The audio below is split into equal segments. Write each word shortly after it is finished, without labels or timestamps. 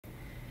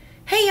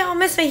y'all,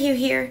 Miss Mayhew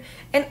here,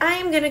 and I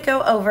am going to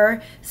go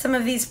over some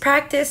of these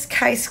practice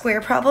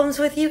chi-square problems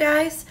with you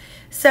guys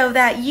so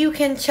that you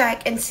can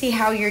check and see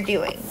how you're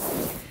doing.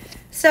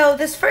 So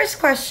this first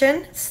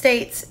question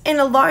states, in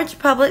a large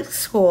public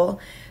school,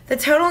 the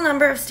total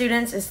number of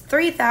students is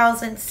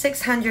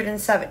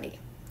 3,670.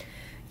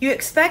 You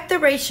expect the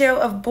ratio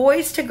of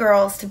boys to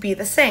girls to be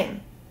the same.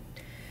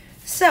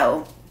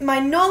 So my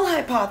null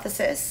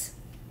hypothesis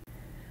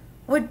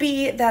would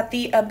be that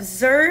the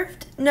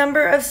observed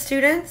number of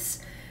students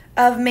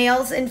of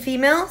males and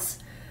females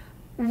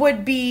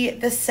would be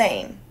the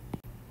same.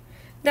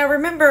 Now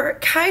remember,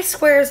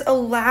 chi-squares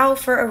allow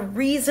for a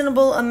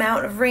reasonable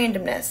amount of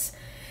randomness.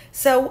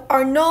 So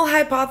our null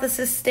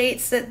hypothesis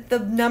states that the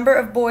number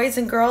of boys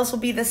and girls will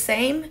be the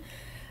same.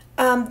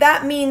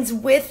 That means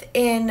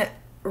within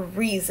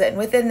reason,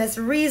 within this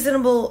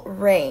reasonable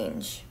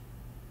range.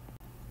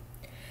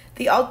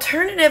 The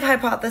alternative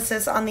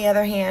hypothesis, on the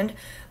other hand,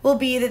 will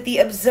be that the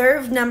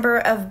observed number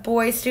of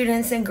boy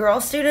students and girl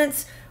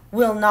students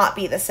will not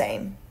be the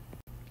same.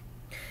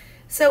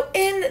 So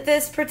in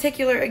this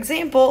particular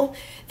example,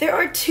 there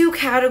are two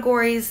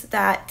categories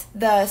that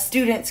the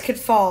students could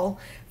fall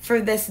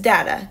for this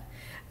data,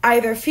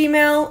 either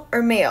female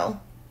or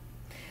male.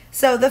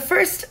 So the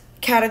first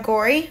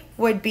category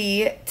would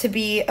be to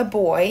be a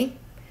boy,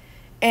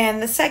 and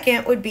the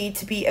second would be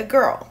to be a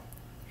girl.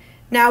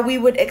 Now we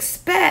would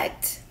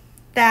expect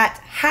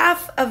that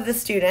half of the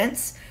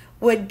students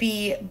would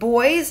be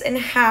boys and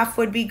half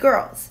would be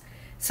girls.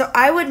 So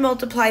I would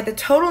multiply the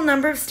total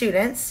number of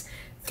students,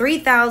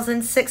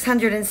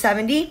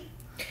 3,670,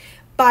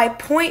 by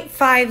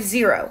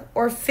 0.50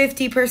 or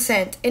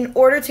 50% in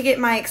order to get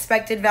my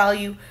expected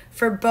value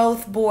for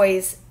both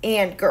boys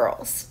and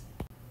girls.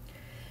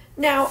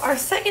 Now our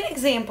second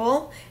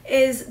example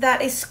is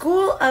that a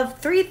school of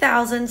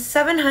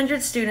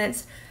 3,700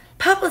 students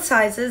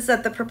publicizes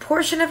that the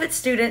proportion of its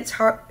students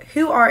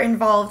who are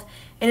involved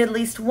in at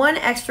least one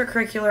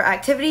extracurricular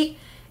activity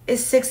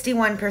is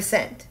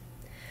 61%.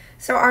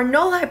 So our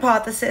null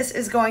hypothesis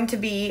is going to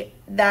be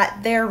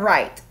that they're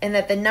right and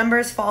that the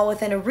numbers fall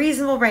within a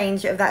reasonable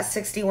range of that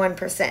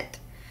 61%.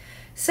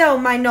 So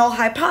my null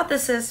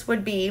hypothesis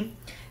would be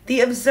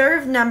the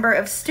observed number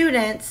of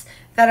students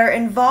that are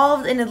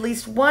involved in at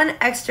least one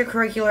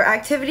extracurricular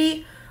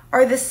activity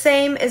are the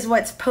same as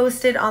what's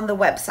posted on the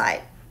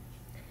website.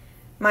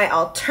 My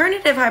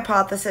alternative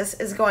hypothesis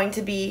is going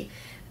to be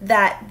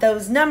that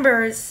those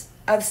numbers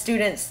of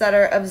students that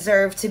are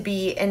observed to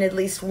be in at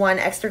least one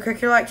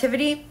extracurricular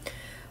activity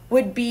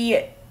would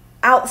be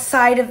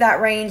outside of that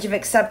range of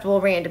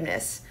acceptable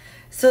randomness,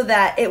 so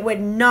that it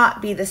would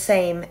not be the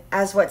same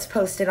as what's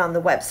posted on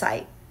the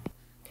website.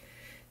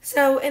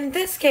 So in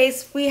this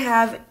case, we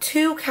have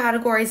two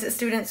categories that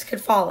students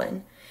could fall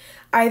in.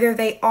 Either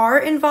they are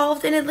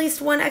involved in at least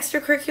one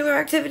extracurricular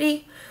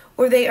activity,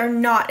 or they are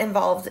not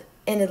involved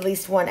in at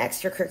least one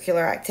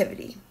extracurricular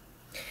activity.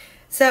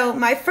 So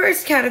my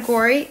first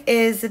category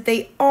is that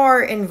they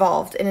are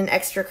involved in an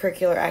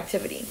extracurricular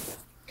activity.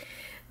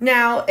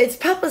 Now it's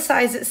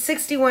publicized that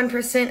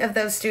 61% of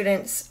those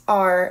students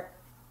are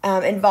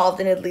involved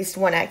in at least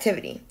one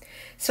activity.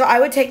 So I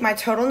would take my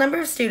total number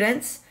of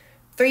students,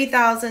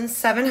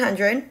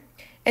 3,700,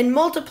 and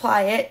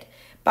multiply it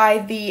by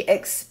the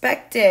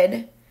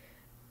expected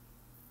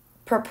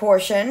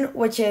proportion,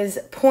 which is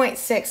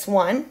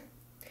 0.61.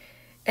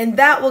 And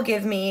that will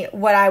give me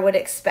what I would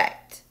expect.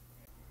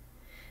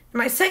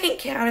 My second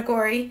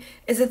category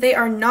is that they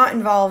are not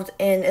involved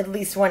in at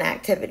least one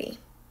activity.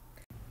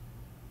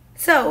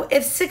 So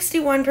if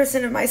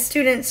 61% of my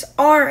students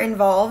are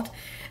involved,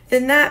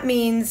 then that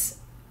means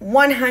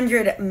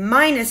 100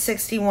 minus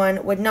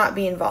 61 would not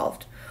be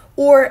involved,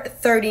 or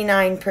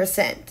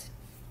 39%.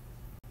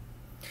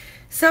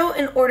 So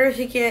in order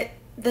to get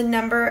the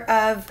number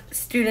of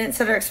students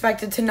that are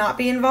expected to not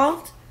be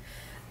involved,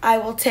 I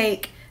will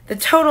take the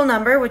total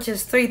number, which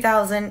is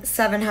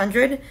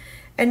 3,700,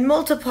 and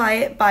multiply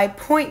it by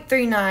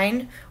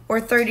 0.39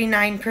 or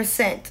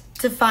 39%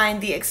 to find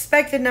the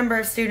expected number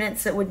of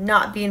students that would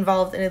not be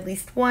involved in at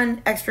least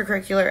one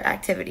extracurricular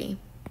activity.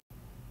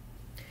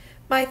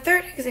 My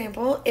third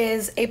example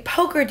is a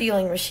poker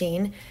dealing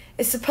machine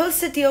is supposed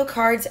to deal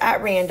cards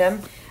at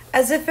random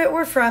as if it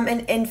were from an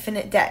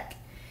infinite deck.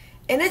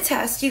 In a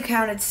test, you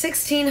counted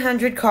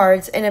 1,600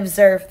 cards and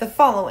observed the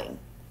following: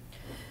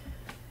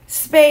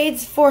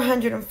 spades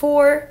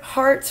 404,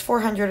 hearts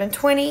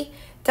 420,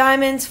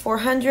 diamonds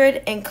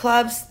 400, and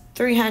clubs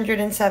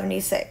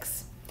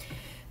 376.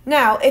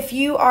 Now, if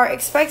you are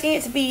expecting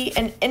it to be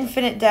an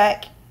infinite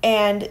deck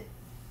and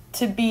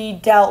to be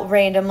dealt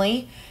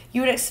randomly,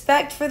 you would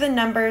expect for the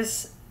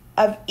numbers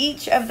of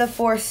each of the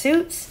four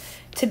suits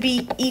to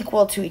be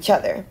equal to each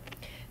other.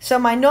 So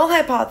my null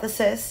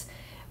hypothesis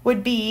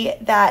would be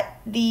that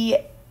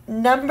the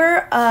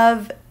number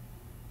of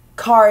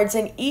cards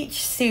in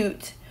each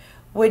suit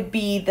would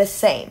be the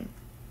same.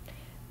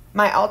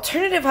 My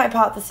alternative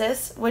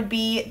hypothesis would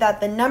be that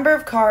the number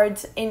of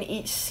cards in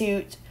each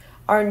suit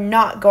are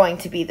not going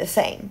to be the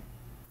same.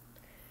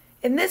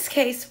 In this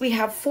case, we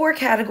have four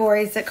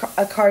categories that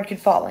a card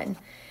could fall in.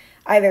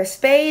 either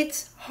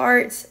spades,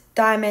 hearts,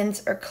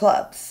 diamonds, or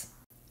clubs.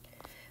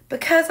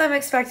 Because I'm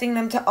expecting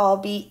them to all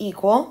be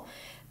equal,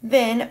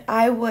 then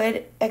I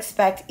would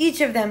expect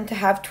each of them to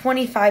have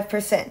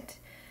 25%.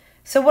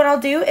 So what I'll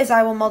do is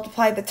I will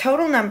multiply the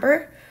total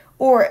number,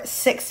 or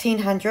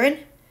 1,600,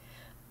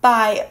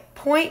 by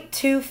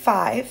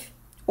 0.25,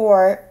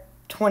 or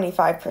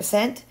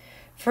 25%,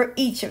 for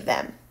each of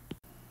them.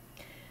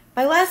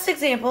 My last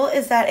example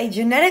is that a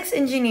genetics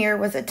engineer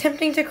was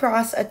attempting to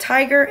cross a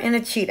tiger and a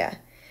cheetah.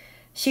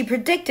 She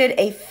predicted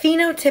a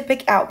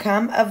phenotypic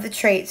outcome of the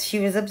traits she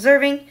was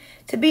observing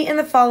to be in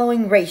the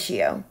following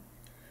ratio: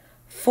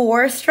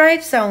 4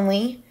 stripes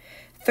only,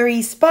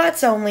 3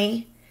 spots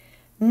only,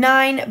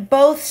 9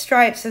 both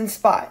stripes and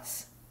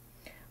spots.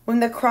 When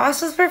the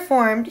cross was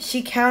performed,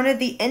 she counted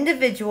the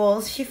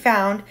individuals she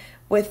found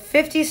with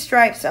 50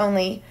 stripes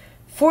only,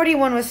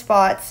 41 with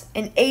spots,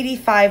 and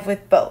 85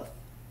 with both.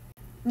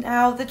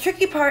 Now, the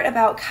tricky part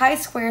about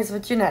chi-squares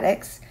with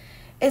genetics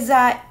is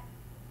that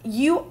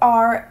you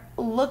are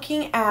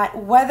looking at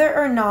whether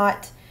or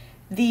not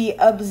the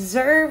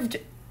observed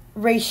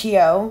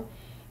ratio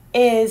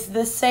is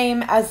the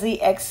same as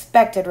the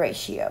expected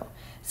ratio.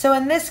 So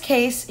in this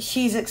case,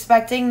 she's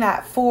expecting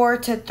that 4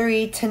 to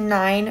 3 to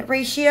 9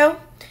 ratio.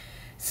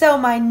 So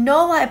my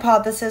null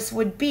hypothesis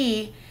would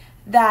be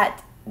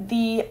that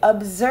the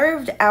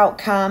observed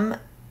outcome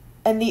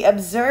and the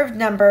observed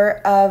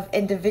number of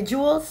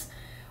individuals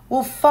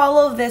will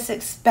follow this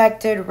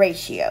expected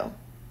ratio.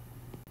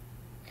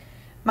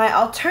 My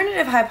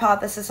alternative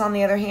hypothesis, on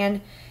the other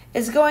hand,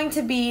 is going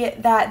to be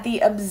that the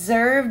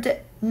observed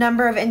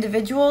number of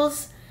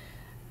individuals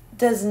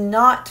does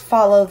not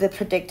follow the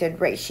predicted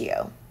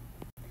ratio.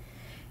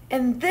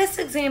 And this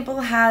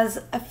example has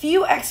a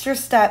few extra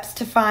steps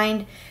to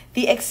find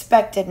the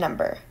expected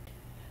number.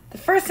 The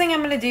first thing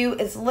I'm going to do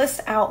is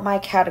list out my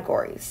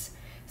categories.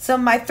 So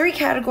my 3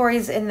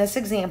 categories in this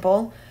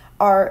example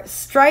are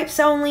stripes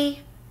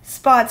only,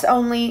 spots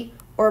only,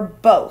 or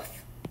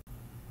both.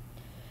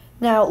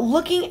 Now,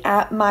 looking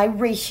at my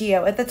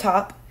ratio at the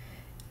top,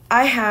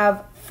 I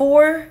have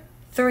 4,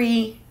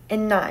 3,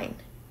 and 9.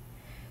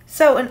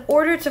 So in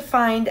order to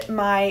find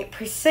my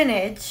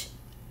percentage,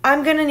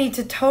 I'm going to need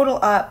to total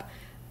up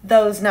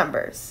those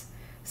numbers.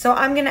 So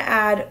I'm going to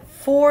add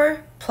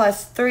 4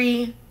 plus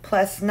 3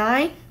 plus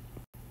 9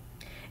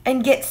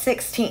 and get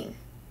 16.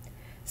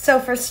 So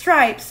for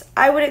stripes,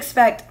 I would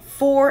expect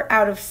 4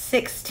 out of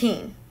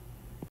 16.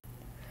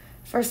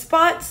 For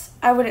spots,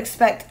 I would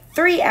expect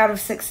 3 out of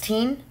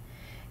 16.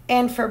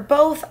 And for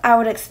both, I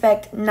would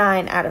expect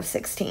 9 out of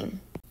 16.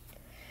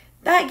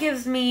 That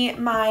gives me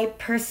my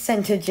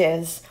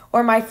percentages,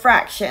 or my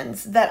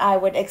fractions, that I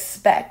would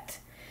expect.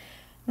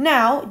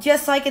 Now,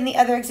 just like in the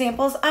other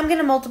examples, I'm going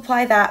to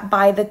multiply that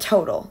by the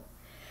total.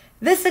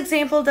 This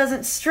example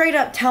doesn't straight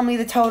up tell me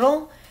the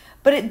total,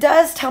 but it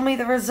does tell me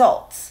the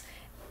results.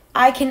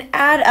 I can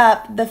add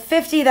up the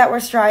 50 that were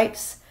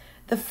stripes,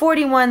 the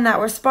 41 that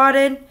were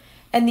spotted,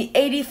 and the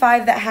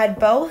 85 that had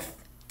both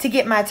to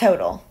get my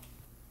total,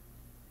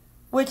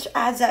 which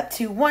adds up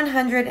to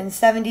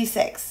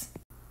 176.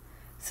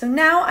 So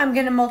now I'm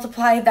going to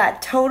multiply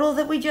that total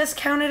that we just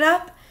counted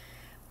up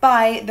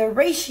by the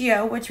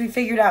ratio, which we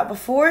figured out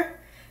before,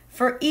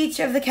 for each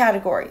of the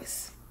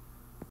categories.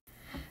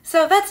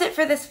 So that's it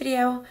for this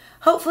video.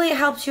 Hopefully it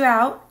helped you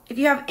out. If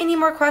you have any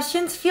more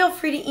questions, feel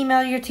free to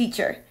email your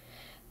teacher.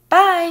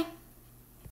 Bye!